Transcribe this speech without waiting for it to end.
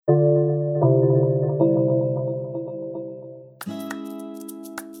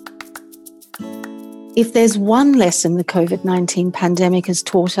If there's one lesson the COVID-19 pandemic has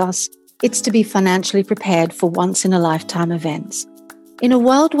taught us, it's to be financially prepared for once-in-a-lifetime events. In a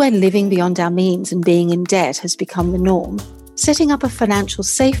world where living beyond our means and being in debt has become the norm, setting up a financial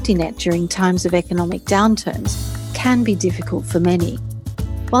safety net during times of economic downturns can be difficult for many.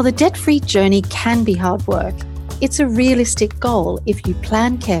 While the debt-free journey can be hard work, it's a realistic goal if you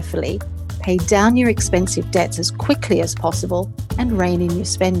plan carefully, pay down your expensive debts as quickly as possible, and rein in your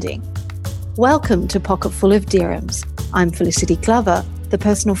spending. Welcome to Pocket Full of Dirhams. I'm Felicity Glover, the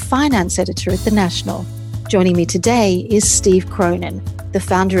personal finance editor at The National. Joining me today is Steve Cronin, the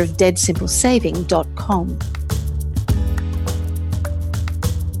founder of DeadSimpleSaving.com.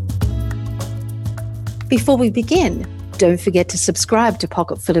 Before we begin, don't forget to subscribe to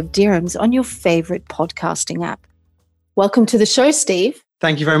Pocket Full of Dirhams on your favorite podcasting app. Welcome to the show, Steve.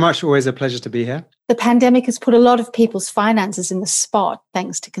 Thank you very much. Always a pleasure to be here. The pandemic has put a lot of people's finances in the spot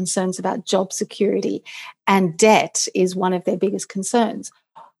thanks to concerns about job security, and debt is one of their biggest concerns.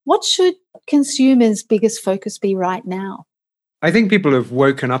 What should consumers' biggest focus be right now? I think people have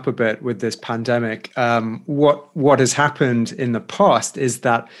woken up a bit with this pandemic. What has happened in the past is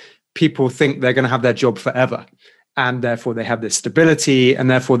that people think they're going to have their job forever, and therefore they have this stability, and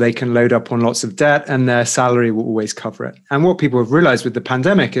therefore they can load up on lots of debt and their salary will always cover it. And what people have realized with the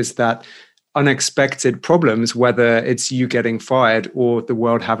pandemic is that unexpected problems, whether it's you getting fired or the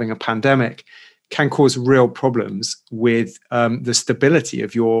world having a pandemic, can cause real problems with the stability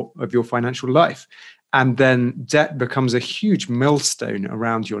of your financial life. And then debt becomes a huge millstone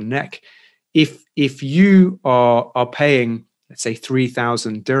around your neck. If you are paying, let's say,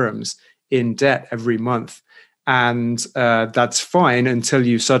 3,000 dirhams in debt every month, and that's fine until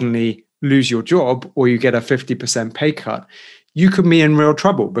you suddenly lose your job or you get a 50% pay cut, you could be in real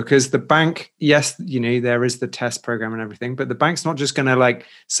trouble, because the bank, yes, there is the test program and everything, but the bank's not just going to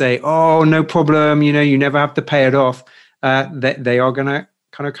say, oh, no problem, you never have to pay it off. They are going to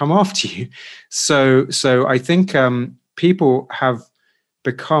kind of come after you. So I think people have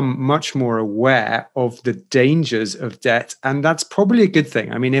become much more aware of the dangers of debt, and that's probably a good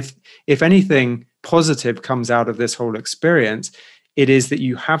thing. I mean, if anything positive comes out of this whole experience, it is that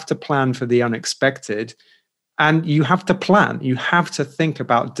you have to plan for the unexpected. And you have to plan. You have to think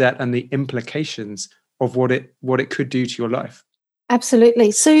about debt and the implications of what it could do to your life. Absolutely.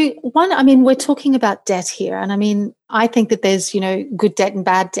 So we're talking about debt here. And I think that there's, good debt and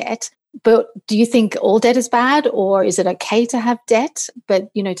bad debt. But do you think all debt is bad, or is it okay to have debt?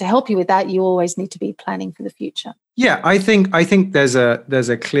 But, to help you with that, you always need to be planning for the future. Yeah, I think there's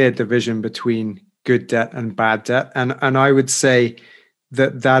a clear division between good debt and bad debt. And I would say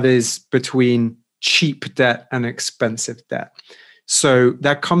that is between cheap debt and expensive debt. So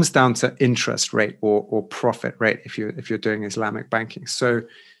that comes down to interest rate or profit rate if you're doing Islamic banking. So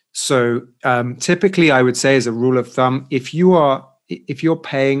typically I would say, as a rule of thumb, if you're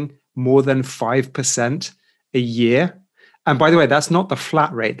paying more than 5% a year, and by the way, that's not the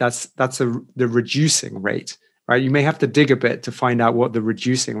flat rate, that's the reducing rate. Right? You may have to dig a bit to find out what the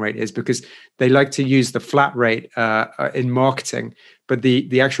reducing rate is, because they like to use the flat rate in marketing, but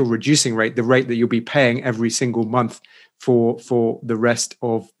the actual reducing rate, the rate that you'll be paying every single month for the rest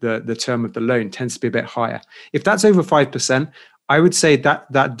of the term of the loan, tends to be a bit higher. If that's over 5%, I would say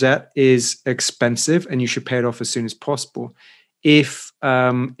that debt is expensive and you should pay it off as soon as possible. If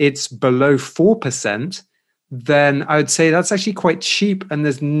it's below 4%, then I would say that's actually quite cheap and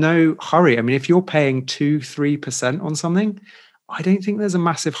there's no hurry. I mean, if you're paying 2-3% on something, I don't think there's a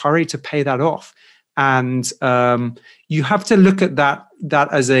massive hurry to pay that off. And you have to look at that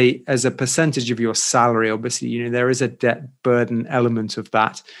as a percentage of your salary. Obviously, there is a debt burden element of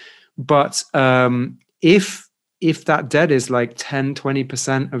that. But if that debt is like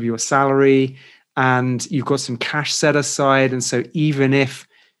 10-20% of your salary and you've got some cash set aside, and so even if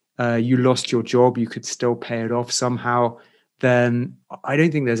you lost your job, you could still pay it off somehow, then I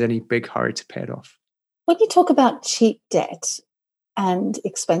don't think there's any big hurry to pay it off. When you talk about cheap debt and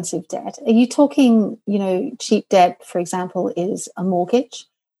expensive debt, are you talking, cheap debt, for example, is a mortgage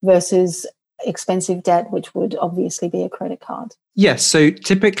versus expensive debt, which would obviously be a credit card? Yes. So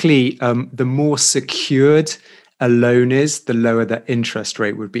typically, the more secured a loan is, the lower the interest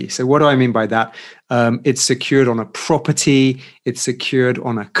rate would be. So what do I mean by that? It's secured on a property, it's secured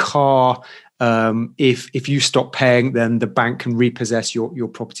on a car. If you stop paying, then the bank can repossess your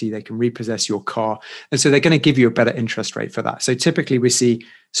property, they can repossess your car. And so they're going to give you a better interest rate for that. So typically we see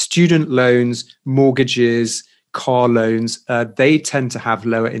student loans, mortgages, car loans, they tend to have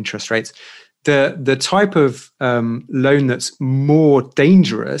lower interest rates. The type of loan that's more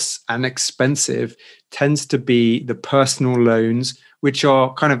dangerous and expensive tends to be the personal loans, which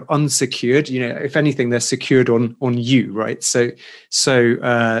are kind of unsecured. If anything, they're secured on you, right? So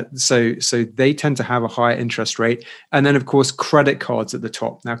they tend to have a higher interest rate. And then, of course, credit cards at the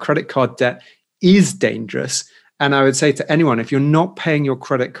top. Now, credit card debt is dangerous. And I would say to anyone, if you're not paying your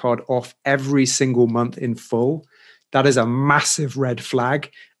credit card off every single month in full, that is a massive red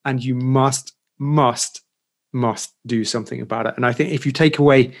flag. And you must do something about it. And I think if you take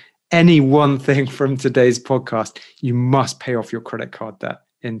away any one thing from today's podcast, you must pay off your credit card debt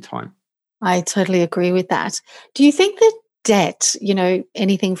in time. I totally agree with that. Do you think that debt,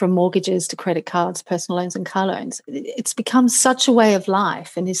 anything from mortgages to credit cards, personal loans and car loans, it's become such a way of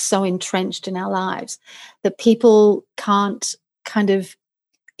life and is so entrenched in our lives that people can't kind of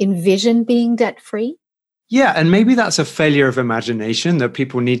envision being debt-free? Yeah, and maybe that's a failure of imagination that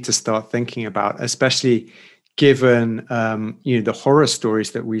people need to start thinking about, especially given the horror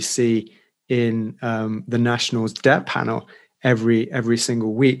stories that we see in the National's debt panel every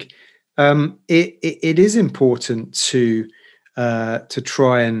single week. It is important to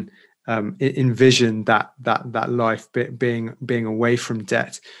try and envision that life being away from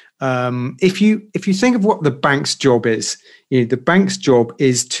debt. If you think of what the bank's job is, the bank's job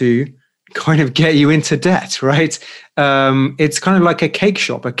is to kind of get you into debt, right? It's kind of like a cake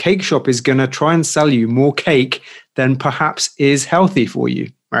shop. A cake shop is going to try and sell you more cake than perhaps is healthy for you,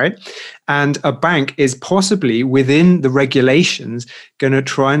 right? And a bank is possibly within the regulations going to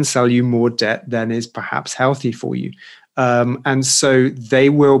try and sell you more debt than is perhaps healthy for you. And so they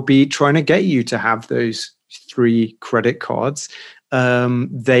will be trying to get you to have those 3 credit cards.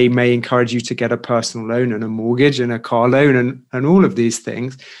 They may encourage you to get a personal loan and a mortgage and a car loan and all of these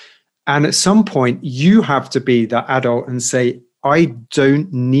things. And at some point, you have to be the adult and say, I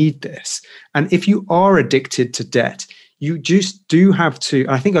don't need this. And if you are addicted to debt, you just do have to.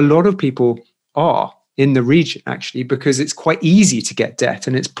 I think a lot of people are in the region, actually, because it's quite easy to get debt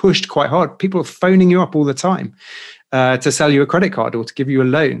and it's pushed quite hard. People are phoning you up all the time to sell you a credit card or to give you a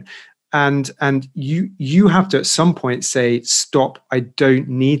loan. And you have to at some point say, stop, I don't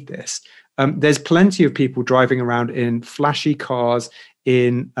need this. There's plenty of people driving around in flashy cars,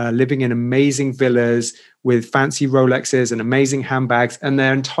 living in amazing villas with fancy Rolexes and amazing handbags, and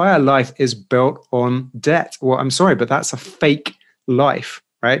their entire life is built on debt. Well, I'm sorry, but that's a fake life,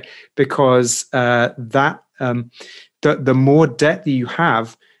 right? Because the more debt that you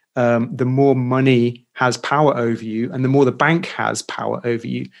have, the more money has power over you, and the more the bank has power over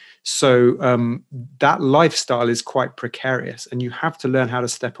you. So that lifestyle is quite precarious, and you have to learn how to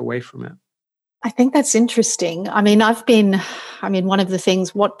step away from it. I think that's interesting. One of the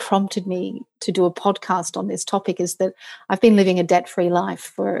things, what prompted me to do a podcast on this topic is that I've been living a debt-free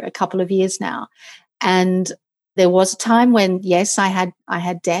life for a couple of years now. And there was a time when, yes, I had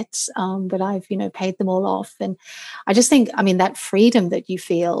debts, but I've, paid them all off. And I just think, that freedom that you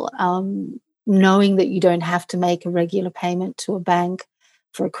feel, knowing that you don't have to make a regular payment to a bank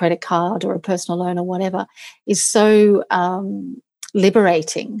for a credit card or a personal loan or whatever is so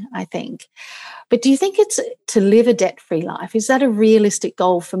liberating, I think. But do you think it's to live a debt-free life? Is that a realistic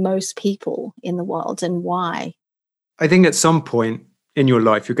goal for most people in the world, and why? I think at some point in your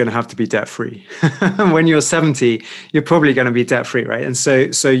life, you're going to have to be debt-free. When you're 70, you're probably going to be debt-free, right? And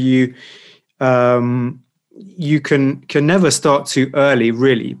so you can never start too early,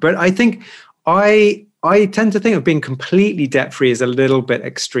 really. But I think I tend to think of being completely debt-free as a little bit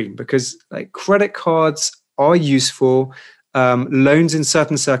extreme, because like credit cards are useful. Loans in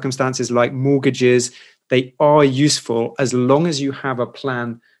certain circumstances, like mortgages, they are useful as long as you have a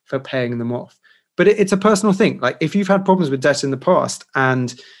plan for paying them off. But it's a personal thing. Like if you've had problems with debt in the past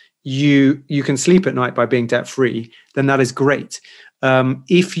and you can sleep at night by being debt-free, then that is great.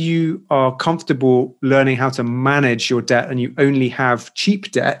 If you are comfortable learning how to manage your debt and you only have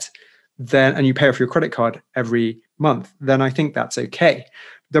cheap debt, and you pay off your credit card every month, then I think that's okay.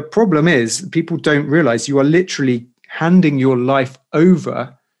 The problem is people don't realize you are literally handing your life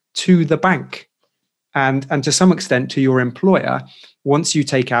over to the bank and to some extent to your employer once you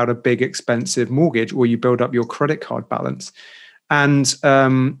take out a big expensive mortgage or you build up your credit card balance. And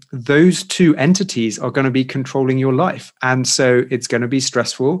those two entities are going to be controlling your life. And so it's going to be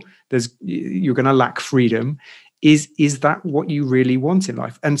stressful. You're going to lack freedom. Is that what you really want in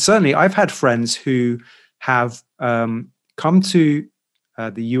life? And certainly I've had friends who have come to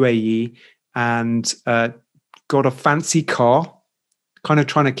the UAE and got a fancy car, kind of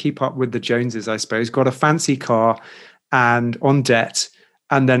trying to keep up with the Joneses, I suppose, got a fancy car and on debt,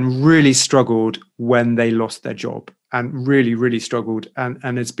 and then really struggled when they lost their job. and really, really struggled,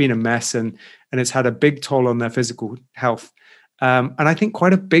 and it's been a mess, and it's had a big toll on their physical health. And I think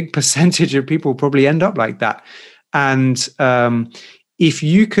quite a big percentage of people probably end up like that. And if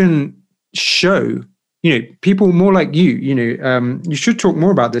you can show, people more like you, you should talk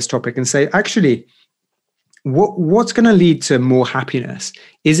more about this topic and say, actually, what's going to lead to more happiness?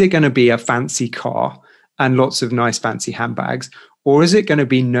 Is it going to be a fancy car and lots of nice fancy handbags? Or is it going to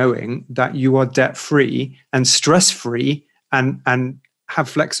be knowing that you are debt-free and stress-free and have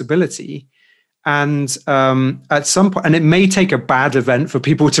flexibility? And at some point, and it may take a bad event for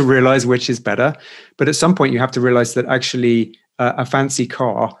people to realize which is better, but at some point you have to realize that actually a fancy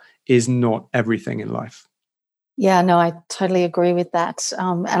car is not everything in life. Yeah, no, I totally agree with that.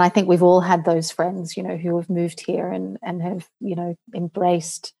 And I think we've all had those friends, who have moved here and have,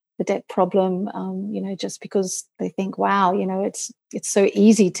 embraced the debt problem, just because they think, wow, it's so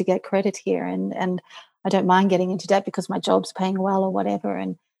easy to get credit here, and I don't mind getting into debt because my job's paying well or whatever.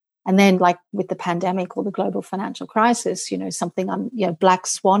 And then, like with the pandemic or the global financial crisis, something black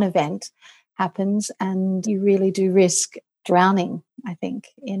swan event happens, and you really do risk drowning, I think,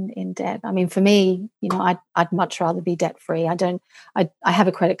 in debt. I mean, for me, I'd much rather be debt free. I have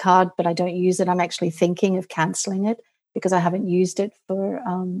a credit card, but I don't use it. I'm actually thinking of cancelling it because I haven't used it for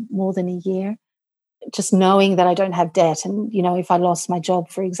more than a year. Just knowing that I don't have debt, and if I lost my job,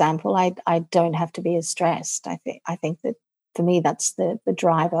 for example, I don't have to be as stressed. I think that for me, that's the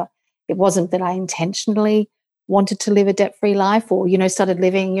driver. It wasn't that I intentionally wanted to live a debt-free life, or started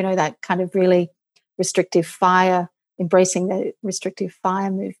living that kind of really embracing the restrictive FIRE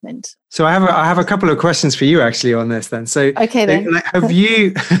movement. So I have a couple of questions for you actually on this then. So okay, then. Have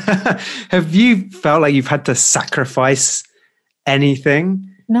you have you felt like you've had to sacrifice anything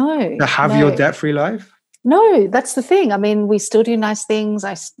to have your debt-free life? No, that's the thing. I mean, we still do nice things.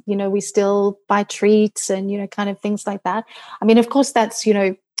 We still buy treats and, kind of things like that. I mean, of course, that's,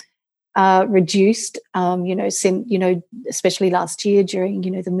 reduced, since, especially last year during,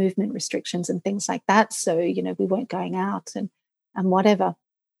 the movement restrictions and things like that. So, we weren't going out and whatever.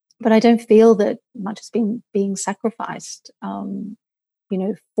 But I don't feel that much has been being sacrificed,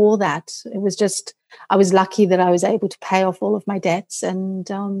 for that. It was just, I was lucky that I was able to pay off all of my debts and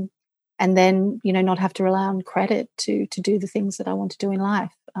then, not have to rely on credit to do the things that I want to do in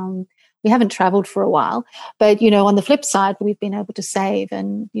life. We haven't traveled for a while, but, on the flip side, we've been able to save.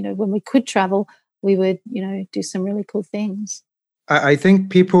 And, when we could travel, we would, do some really cool things. I think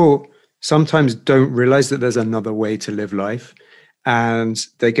people sometimes don't realize that there's another way to live life. And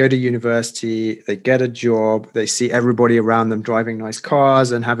they go to university, they get a job, they see everybody around them driving nice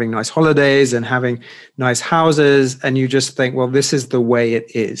cars and having nice holidays and having nice houses. And you just think, well, this is the way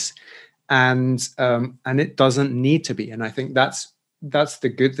it is. And it doesn't need to be. And I think that's the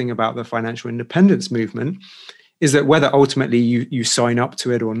good thing about the financial independence movement, is that whether ultimately you sign up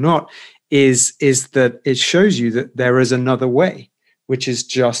to it or not, is that it shows you that there is another way, which is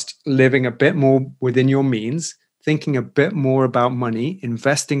just living a bit more within your means, thinking a bit more about money,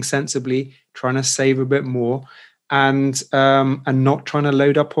 investing sensibly, trying to save a bit more, and not trying to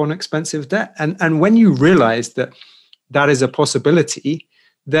load up on expensive debt. And when you realize that is a possibility,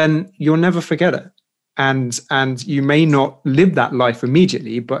 then you'll never forget it. And you may not live that life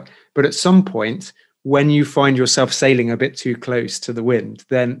immediately, but at some point, when you find yourself sailing a bit too close to the wind,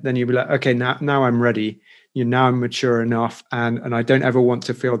 then you'll be like, okay, now I'm ready. Now I'm mature enough, and I don't ever want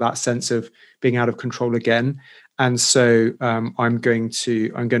to feel that sense of being out of control again. And so I'm going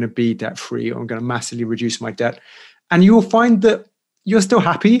to be debt free. I'm going to massively reduce my debt, and you will find that you're still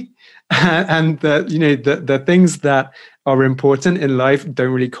happy, and that the things that are important in life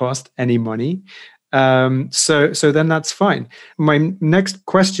don't really cost any money. So then that's fine. My next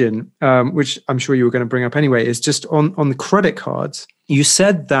question, which I'm sure you were going to bring up anyway, is just on the credit cards. You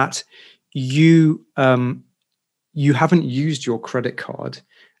said that you haven't used your credit card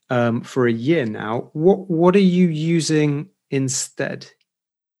for a year now. What are you using instead?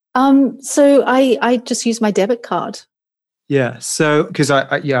 So I just use my debit card. Yeah. So because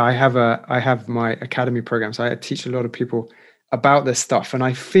I have my academy program, so I teach a lot of people about this stuff, and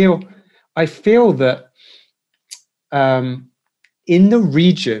I feel that in the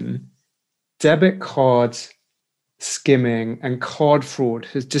region, debit card skimming and card fraud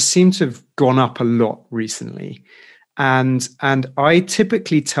has just seemed to have gone up a lot recently. And I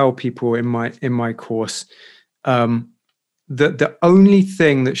typically tell people in my course that the only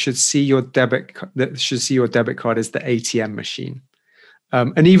thing that should see your debit card is the ATM machine.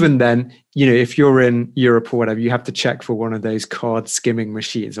 And even then, if you're in Europe or whatever, you have to check for one of those card skimming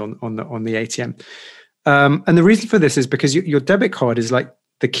machines on the ATM. And the reason for this is because your debit card is like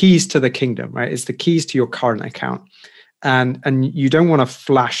the keys to the kingdom, right? It's the keys to your current account. And you don't want to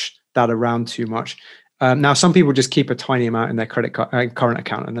flash that around too much. Now, some people just keep a tiny amount in their credit card, current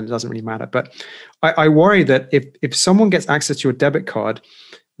account, and then it doesn't really matter. But I worry that if someone gets access to your debit card,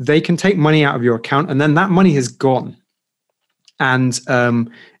 they can take money out of your account, and then that money is gone. And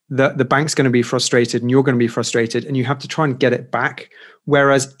the bank's going to be frustrated, and you're going to be frustrated, and you have to try and get it back.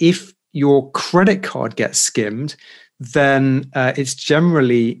 Whereas if your credit card gets skimmed, then it's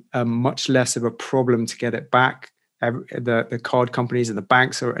generally much less of a problem to get it back. The card companies and the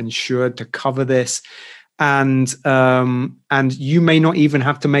banks are insured to cover this, and you may not even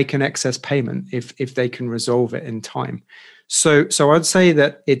have to make an excess payment if they can resolve it in time. So I'd say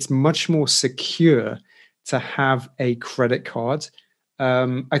that it's much more secure to have a credit card.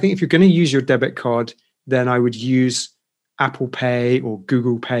 I think if you're going to use your debit card, then I would use Apple Pay or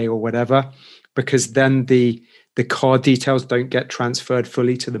Google Pay or whatever, because then the card details don't get transferred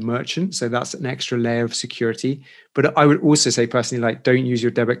fully to the merchant. So that's an extra layer of security. But I would also say personally, like, don't use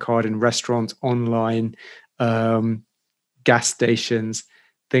your debit card in restaurants, online, gas stations,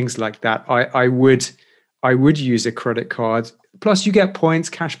 things like that. I would use a credit card. Plus you get points,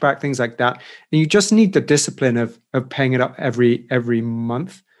 cash back, things like that. And you just need the discipline of paying it up every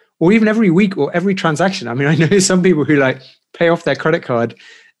month, or even every week, or every transaction. I mean, I know some people who like pay off their credit card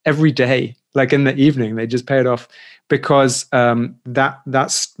every day, like in the evening, they just pay it off, because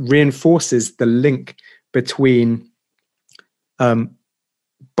that reinforces the link between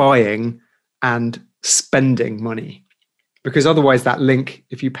buying and spending money. Because otherwise that link,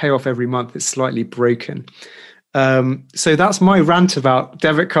 if you pay off every month, is slightly broken. So that's my rant about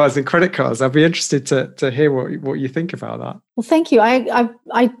debit cards and credit cards. I'd be interested to hear what you think about that. Well, thank you. I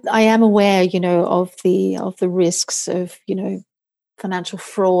am aware, of the risks of, financial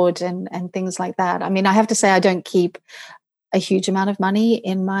fraud and things like that. I mean, I have to say I don't keep a huge amount of money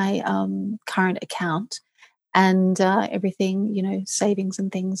in my current account, and everything, savings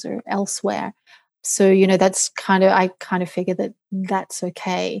and things are elsewhere. So, that's I kind of figure that that's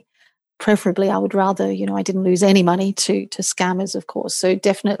okay. Preferably, I would rather, I didn't lose any money to scammers, of course. So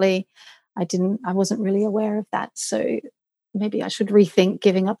definitely, I wasn't really aware of that. So maybe I should rethink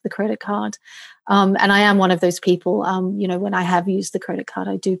giving up the credit card. And I am one of those people, when I have used the credit card,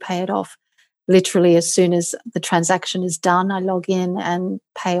 I do pay it off literally as soon as the transaction is done. I log in and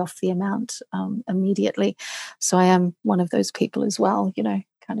pay off the amount immediately. So I am one of those people as well,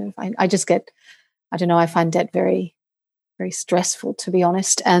 I just get, I don't know, I find debt very, very stressful, to be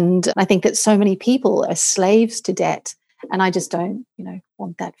honest. And I think that so many people are slaves to debt. And I just don't,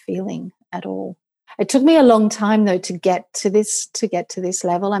 want that feeling at all. It took me a long time, though, to get to this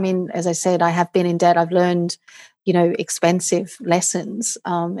level. I mean, as I said, I have been in debt. I've learned, expensive lessons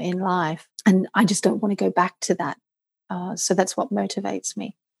in life, and I just don't want to go back to that. So that's what motivates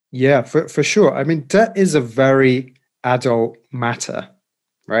me. Yeah, for sure. I mean, debt is a very adult matter,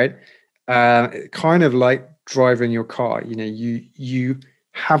 right? Kind of like driving your car. You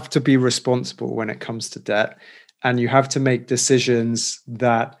have to be responsible when it comes to debt, and you have to make decisions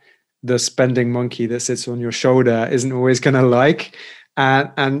that the spending monkey that sits on your shoulder isn't always going to like.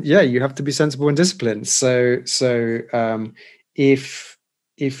 And yeah, you have to be sensible and disciplined. So if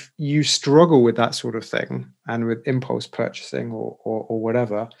you struggle with that sort of thing, and with impulse purchasing or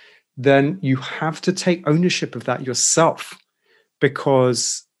whatever, then you have to take ownership of that yourself,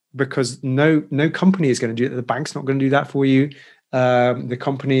 because no company is going to do it. The bank's not going to do that for you. The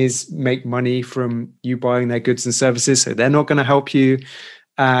companies make money from you buying their goods and services, so they're not going to help you.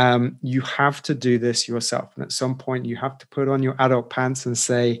 You have to do this yourself. And at some point you have to put on your adult pants and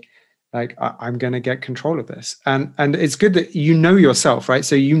say, like, I'm going to get control of this. And it's good that you know yourself, right?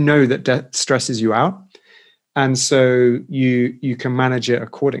 So you know that debt stresses you out. And so you can manage it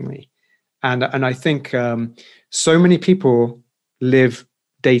accordingly. And I think so many people live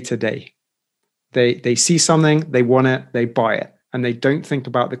day to day. They see something, they want it, they buy it, and they don't think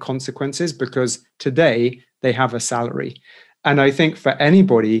about the consequences, because today they have a salary. And I think for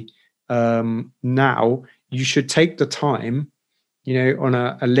anybody now, you should take the time, on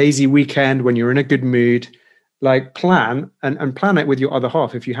a lazy weekend when you're in a good mood, like plan and plan it with your other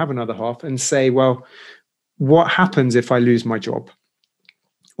half, if you have another half, and say, well, what happens if I lose my job?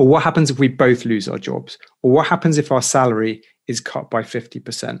 Or what happens if we both lose our jobs? Or what happens if our salary is cut by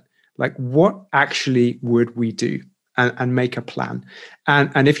 50%? Like, what actually would we do? And make a plan.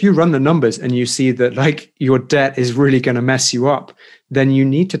 And if you run the numbers and you see that, like, your debt is really going to mess you up, then you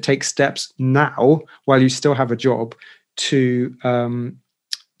need to take steps now while you still have a job to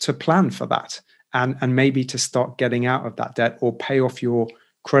plan for that, and maybe to start getting out of that debt, or pay off your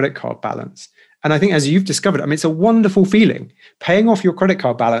credit card balance. And I think, as you've discovered, I mean, it's a wonderful feeling. Paying off your credit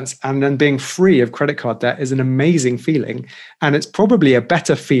card balance and then being free of credit card debt is an amazing feeling. And it's probably a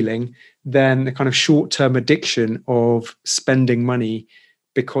better feeling than the kind of short-term addiction of spending money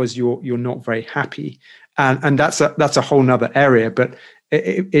because you're not very happy. And that's a whole nother area. But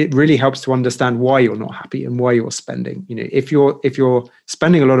it really helps to understand why you're not happy and why you're spending. You know, if you're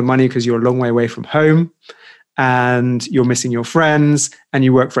spending a lot of money because you're a long way away from home and you're missing your friends and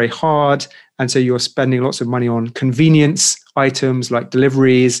you work very hard, and so you're spending lots of money on convenience items like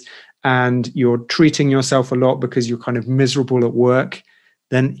deliveries, and you're treating yourself a lot because you're kind of miserable at work,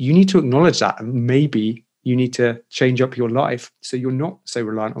 then you need to acknowledge that, and maybe you need to change up your life so you're not so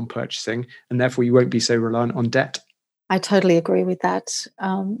reliant on purchasing, and therefore you won't be so reliant on debt. I totally agree with that.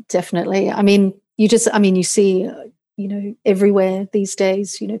 Definitely. I mean, you see, everywhere these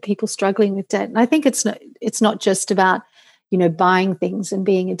days, people struggling with debt. And I think it's not just about, buying things and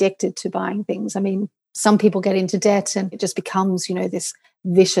being addicted to buying things. I mean, some people get into debt and it just becomes, this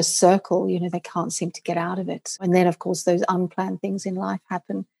vicious circle, they can't seem to get out of it. And then, of course, those unplanned things in life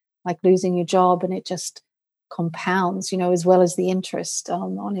happen, like losing your job, and it just compounds, as well as the interest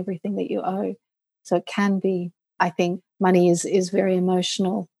on everything that you owe. So it can be, I think money is very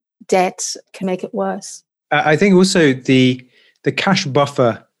emotional. Debt can make it worse. I think also the cash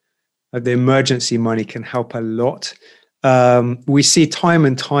buffer of the emergency money can help a lot. We see time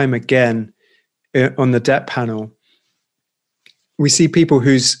and time again on the debt panel, we see people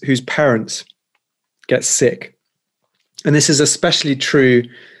whose parents get sick. And this is especially true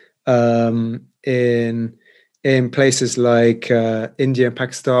in places like India and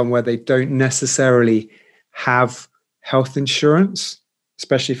Pakistan, where they don't necessarily have health insurance,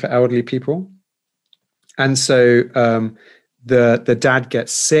 especially for elderly people. And so the dad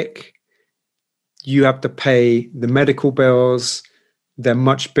gets sick. You have to pay the medical bills. They're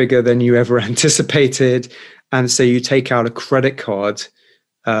much bigger than you ever anticipated. And so you take out a credit card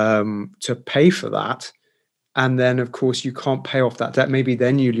to pay for that. And then, of course, you can't pay off that debt. Maybe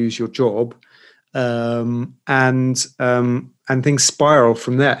then you lose your job. And things spiral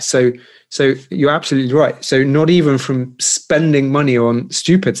from there. So you're absolutely right. So not even from spending money on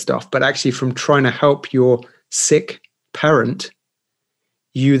stupid stuff, but actually from trying to help your sick parent,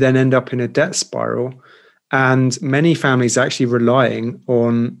 you then end up in a debt spiral. And many families are actually relying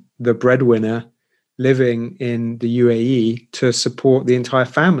on the breadwinner living in the UAE to support the entire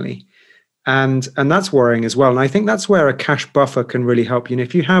family. And that's worrying as well. And I think that's where a cash buffer can really help you. And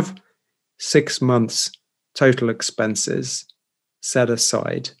if you have 6 months total expenses set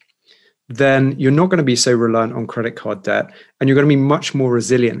aside, then you're not going to be so reliant on credit card debt, and you're going to be much more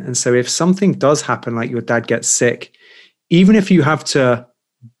resilient. And so if something does happen, like your dad gets sick, even if you have to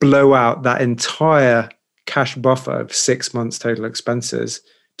blow out that entire cash buffer of 6 months total expenses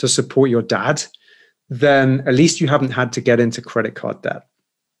to support your dad, then at least you haven't had to get into credit card debt.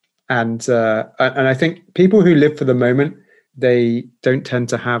 And I think people who live for the moment, they don't tend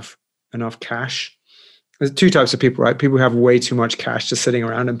to have enough cash. There's two types of people, right? People who have way too much cash just sitting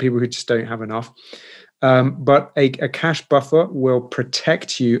around, and people who just don't have enough. But a cash buffer will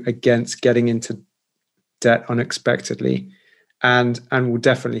protect you against getting into debt unexpectedly, and will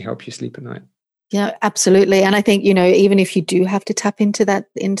definitely help you sleep at night. Yeah, absolutely. And I think, even if you do have to tap into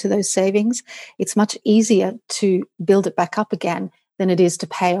those savings, it's much easier to build it back up again than it is to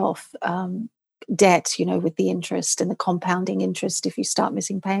pay off debt, with the interest and the compounding interest if you start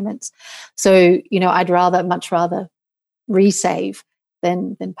missing payments. So, I'd much rather resave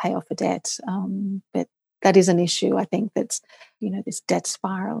than pay off a debt. But that is an issue. I think that's, this debt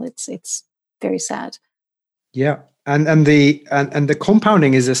spiral. It's very sad. Yeah. And the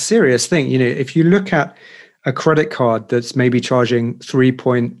compounding is a serious thing. If you look at a credit card that's maybe charging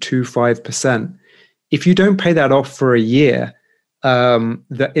 3.25%, if you don't pay that off for a year,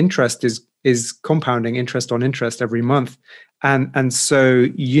 the interest is compounding interest on interest every month. And so,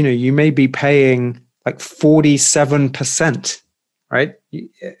 you may be paying like 47%, right?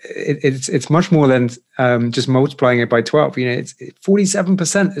 It's much more than just multiplying it by 12. It's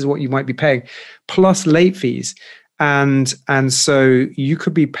 47% is what you might be paying, plus late fees. And so you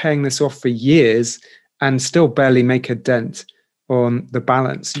could be paying this off for years and still barely make a dent on the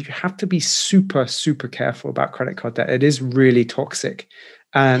balance. You have to be super, super careful about credit card debt. It is really toxic,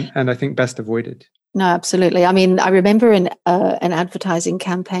 and I think best avoided. No, absolutely. I mean, I remember an advertising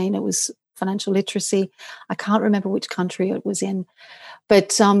campaign. It was financial literacy. I can't remember which country it was in,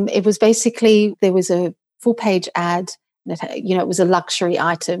 but it was basically, there was a full-page ad that, it was a luxury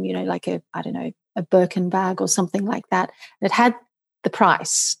item, like a Birkin bag or something like that. It had the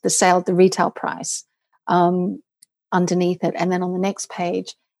price, the retail price underneath it. And then on the next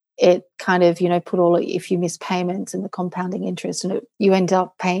page, it kind of, put if you miss payments and the compounding interest, and you end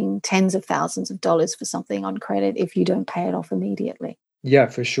up paying tens of thousands of dollars for something on credit if you don't pay it off immediately. Yeah,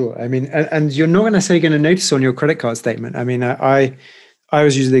 for sure. I mean, and you're not necessarily going to notice on your credit card statement. I mean, I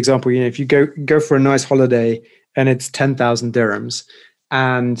always use the example, if you go for a nice holiday and it's 10,000 dirhams,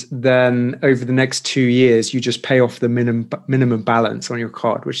 and then over the next 2 years, you just pay off the minimum balance on your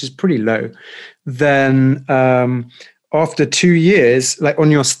card, which is pretty low. Then after 2 years, like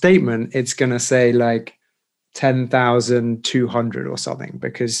on your statement, it's going to say like 10,200 or something,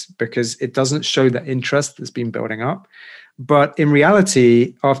 because it doesn't show the interest that's been building up. But in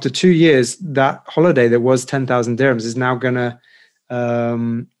reality, after 2 years, that holiday that was 10,000 dirhams is now going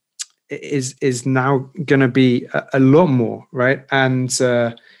to be a lot more, right? And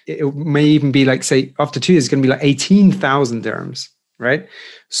it may even be like, say, after 2 years, it's going to be like 18,000 dirhams, right?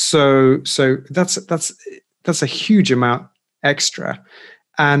 So that's a huge amount extra.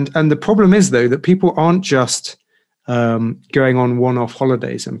 And the problem is, though, that people aren't just going on one-off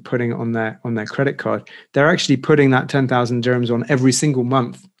holidays and putting it on their credit card. They're actually putting that 10,000 dirhams on every single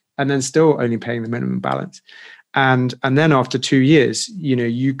month, and then still only paying the minimum balance. And then after 2 years,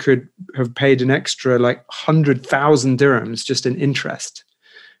 you could have paid an extra like 100,000 dirhams just in interest,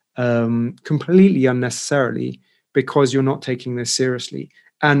 completely unnecessarily, because you're not taking this seriously.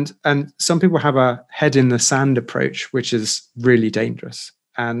 And some people have a head in the sand approach, which is really dangerous.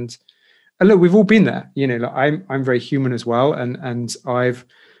 And look, we've all been there. Like I'm very human as well, and I've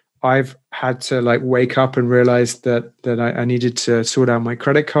had to like wake up and realize that I needed to sort out my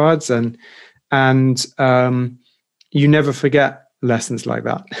credit cards, and you never forget lessons like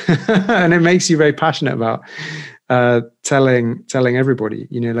that. And it makes you very passionate about telling everybody,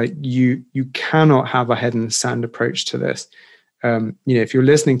 like you cannot have a head in the sand approach to this. If you're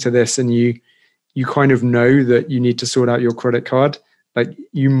listening to this and you kind of know that you need to sort out your credit card, like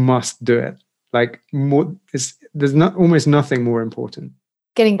you must do it. Like there's almost nothing more important.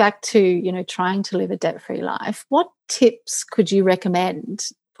 Getting back to, trying to live a debt-free life, what tips could you recommend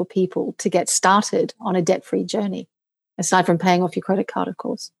for people to get started on a debt-free journey, aside from paying off your credit card, of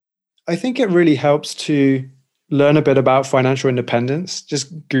course? I think it really helps to learn a bit about financial independence.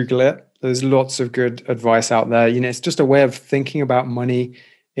 Just Google it. There's lots of good advice out there. It's just a way of thinking about money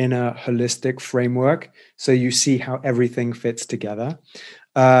in a holistic framework, so you see how everything fits together.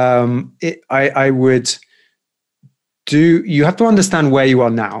 I would you have to understand where you are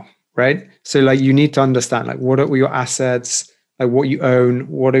now, right? So like you need to understand like what are your assets, like what you own,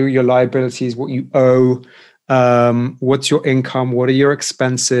 what are your liabilities, what you owe, what's your income, what are your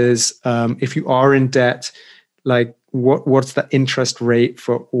expenses, if you are in debt, like what's the interest rate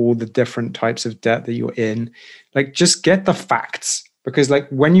for all the different types of debt that you're in. Like just get the facts, because like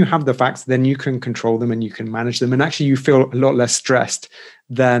when you have the facts, then you can control them and you can manage them, and actually you feel a lot less stressed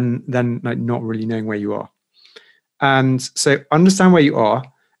than like not really knowing where you are. And so understand where you are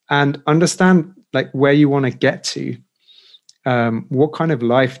and understand like where you want to get to. What kind of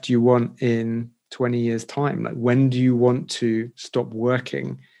life do you want in 20 years time? Like when do you want to stop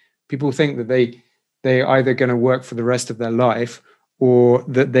working? People think that they're either going to work for the rest of their life, or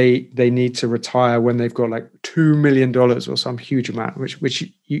that they need to retire when they've got like $2 million or some huge amount, which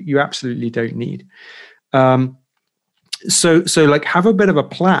you absolutely don't need. So like have a bit of a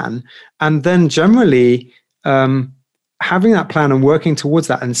plan, and then generally having that plan and working towards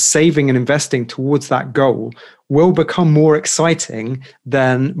that and saving and investing towards that goal will become more exciting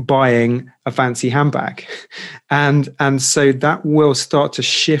than buying a fancy handbag. And so that will start to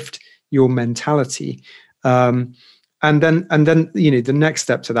shift your mentality. And then the next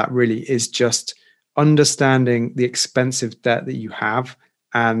step to that really is just understanding the expensive debt that you have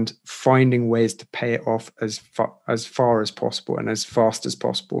and finding ways to pay it off as far as possible and as fast as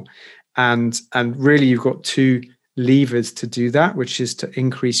possible. And really you've got two levers to do that, which is to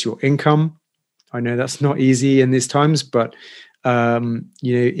increase your income. I know that's not easy in these times, but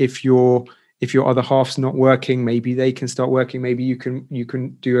if your other half's not working, maybe they can start working. Maybe you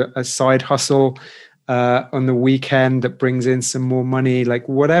can do a side hustle on the weekend that brings in some more money, like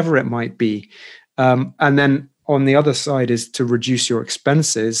whatever it might be. And then on the other side is to reduce your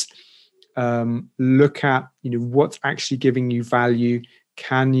expenses. Look at what's actually giving you value.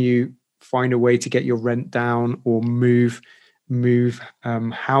 Can you find a way to get your rent down or move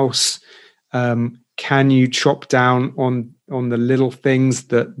house? Can you chop down on the little things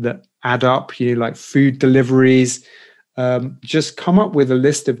that add up, like food deliveries? Just come up with a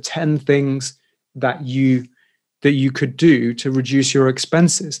list of 10 things that you could do to reduce your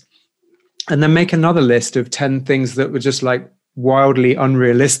expenses, and then make another list of 10 things that were just like wildly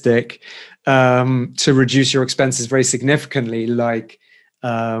unrealistic to reduce your expenses very significantly, like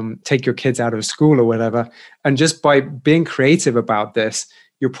take your kids out of school or whatever. And just by being creative about this,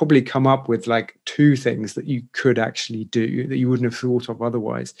 you'll probably come up with like 2 things that you could actually do that you wouldn't have thought of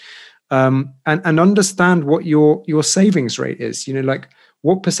otherwise. And understand what your savings rate is. Like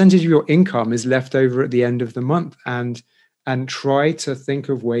what percentage of your income is left over at the end of the month, and try to think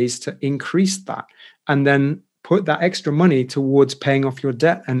of ways to increase that, and then put that extra money towards paying off your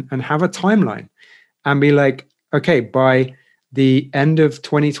debt, and have a timeline, and be like, okay, by the end of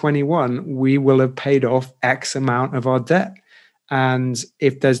 2021, we will have paid off X amount of our debt. And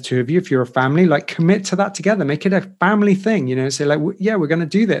if there's 2 of you, if you're a family, like commit to that together, make it a family thing, say like, yeah, we're going to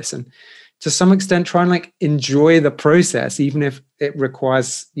do this. And to some extent, try and like enjoy the process, even if it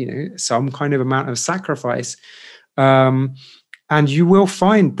requires, some kind of amount of sacrifice. And you will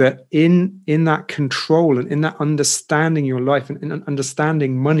find that in that control and in that understanding your life and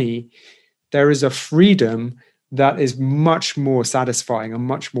understanding money, there is a freedom that is much more satisfying and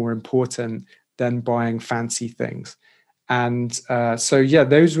much more important than buying fancy things. And so, yeah,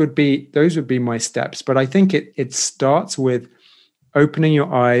 those would be my steps. But I think it starts with opening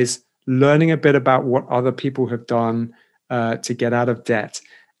your eyes, learning a bit about what other people have done to get out of debt,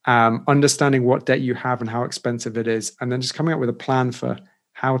 understanding what debt you have and how expensive it is, and then just coming up with a plan for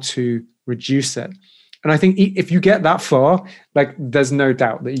how to reduce it. And I think if you get that far, like there's no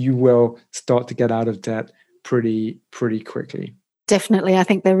doubt that you will start to get out of debt pretty quickly. Definitely. I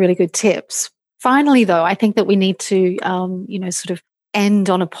think they're really good tips. Finally, though, I think that we need to, sort of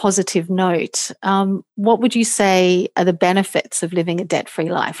end on a positive note. What would you say are the benefits of living a debt-free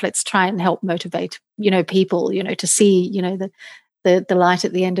life? Let's try and help motivate, people, to see, the light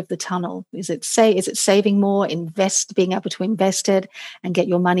at the end of the tunnel. Is it saving more, being able to invest it and get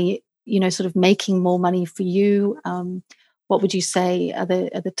your money, sort of making more money for you? What would you say are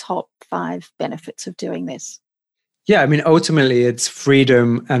the top 5 benefits of doing this? Yeah, I mean, ultimately, it's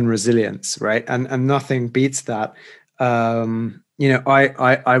freedom and resilience, right? And nothing beats that. I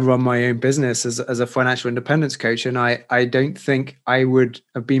run my own business as a financial independence coach, and I don't think I would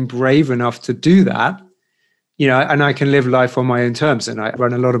have been brave enough to do that. And I can live life on my own terms, and I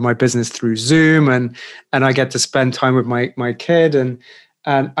run a lot of my business through Zoom, and I get to spend time with my kid, and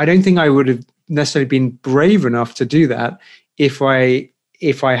I don't think I would have necessarily been brave enough to do that if I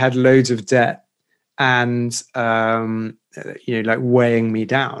had loads of debt and like weighing me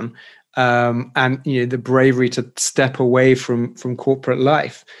down, and the bravery to step away from corporate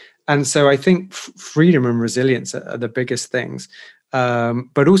life. And so I think freedom and resilience are the biggest things,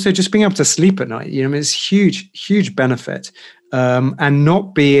 but also just being able to sleep at night. It's huge benefit, and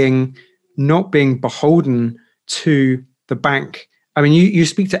not being beholden to the bank. I mean, you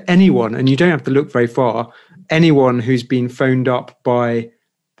speak to anyone, and you don't have to look very far. Anyone who's been phoned up by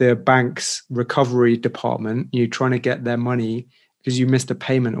the bank's recovery department, trying to get their money because you missed a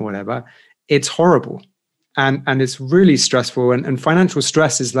payment or whatever, it's horrible. And it's really stressful. And financial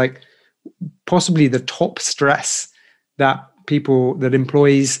stress is like possibly the top stress that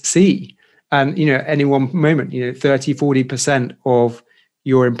employees see. And, any one moment, 30, 40% of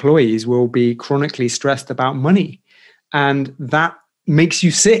your employees will be chronically stressed about money. And that makes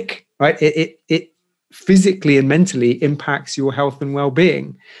you sick, right? It physically and mentally impacts your health and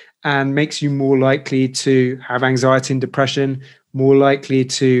well-being, and makes you more likely to have anxiety and depression, more likely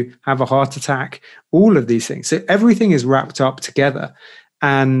to have a heart attack, all of these things. So everything is wrapped up together.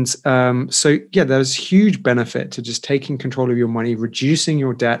 And there's huge benefit to just taking control of your money, reducing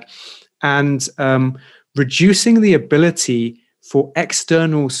your debt, and reducing the ability for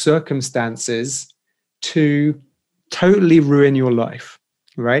external circumstances to totally ruin your life,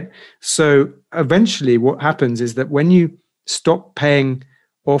 right? So eventually what happens is that when you stop paying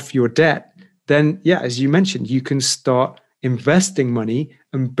off your debt, then, as you mentioned, you can start investing money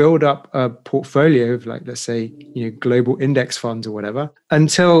and build up a portfolio of, like, let's say, global index funds or whatever,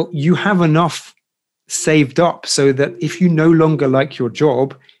 until you have enough saved up so that if you no longer like your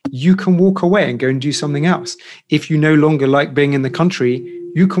job, you can walk away and go and do something else. If you no longer like being in the country,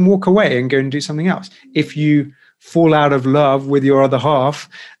 you can walk away and go and do something else. If you fall out of love with your other half,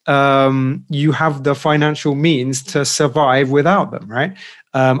 you have the financial means to survive without them, right?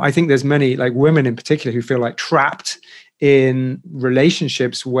 I think there's many, like women in particular, who feel like trapped in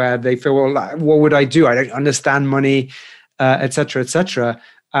relationships where they feel, well, like, what would I do? I don't understand money, et cetera, et cetera.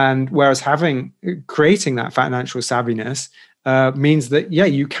 And whereas creating that financial savviness means that,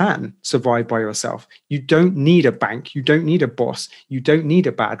 you can survive by yourself. You don't need a bank. You don't need a boss. You don't need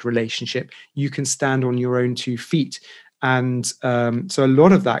a bad relationship. You can stand on your own 2 feet. And so a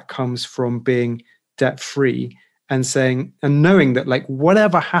lot of that comes from being debt-free and knowing that, like,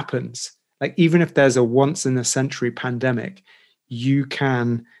 whatever happens, like even if there's a once in a century pandemic, you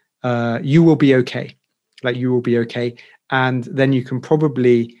will be okay. Like, you will be okay. And then you can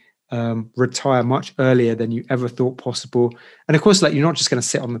probably retire much earlier than you ever thought possible. And of course, like, you're not just going to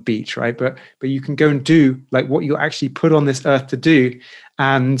sit on the beach, right? But you can go and do like what you're actually put on this earth to do,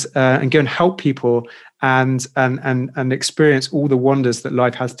 and go and help people and experience all the wonders that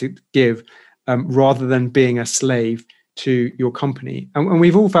life has to give, rather than being a slave to your company. And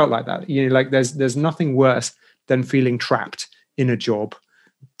we've all felt like that. Like, there's nothing worse than feeling trapped in a job.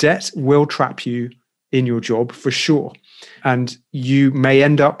 Debt will trap you in your job for sure. And you may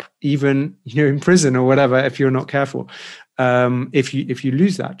end up even, in prison or whatever, if you're not careful, if you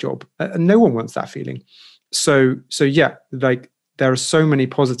lose that job. No one wants that feeling. So yeah, like, there are so many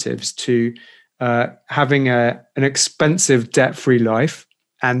positives to having an expensive debt-free life.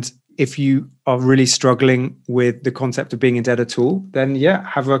 And if you are really struggling with the concept of being in debt at all, then yeah,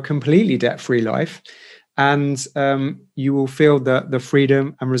 have a completely debt-free life. And you will feel the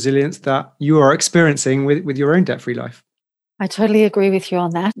freedom and resilience that you are experiencing with your own debt-free life. I totally agree with you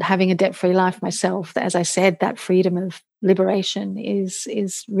on that. Having a debt-free life myself, as I said, that freedom of liberation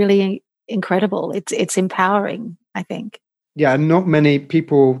is really incredible. It's empowering, I think. Yeah, and not many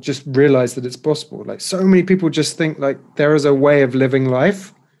people just realize that it's possible. Like, so many people just think like there is a way of living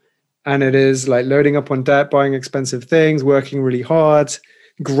life, and it is like loading up on debt, buying expensive things, working really hard,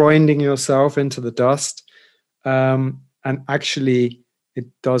 grinding yourself into the dust. And actually, it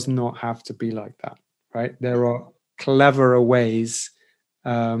does not have to be like that, right? There are cleverer ways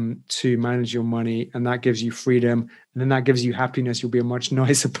to manage your money, and that gives you freedom, and then that gives you happiness. You'll be a much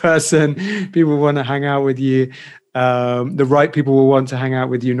nicer person. People want to hang out with you. The right people will want to hang out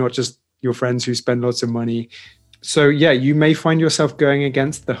with you, not just your friends who spend lots of money. So yeah, you may find yourself going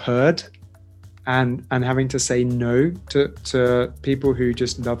against the herd and having to say no to people who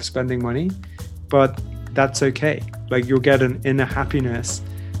just love spending money, but that's okay. Like, you'll get an inner happiness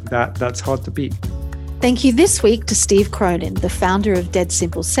that's hard to beat. Thank you this week to Steve Cronin, the founder of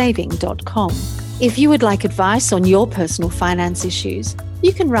DeadSimpleSaving.com. If you would like advice on your personal finance issues,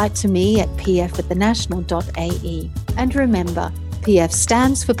 you can write to me at pf@thenational.ae. And remember, PF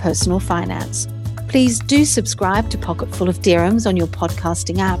stands for Personal Finance. Please do subscribe to Pocketful of Dirhams on your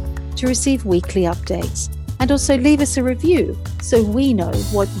podcasting app to receive weekly updates. And also leave us a review so we know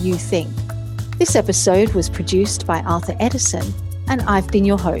what you think. This episode was produced by Arthur Edison, and I've been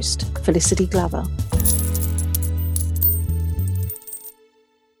your host, Felicity Glover.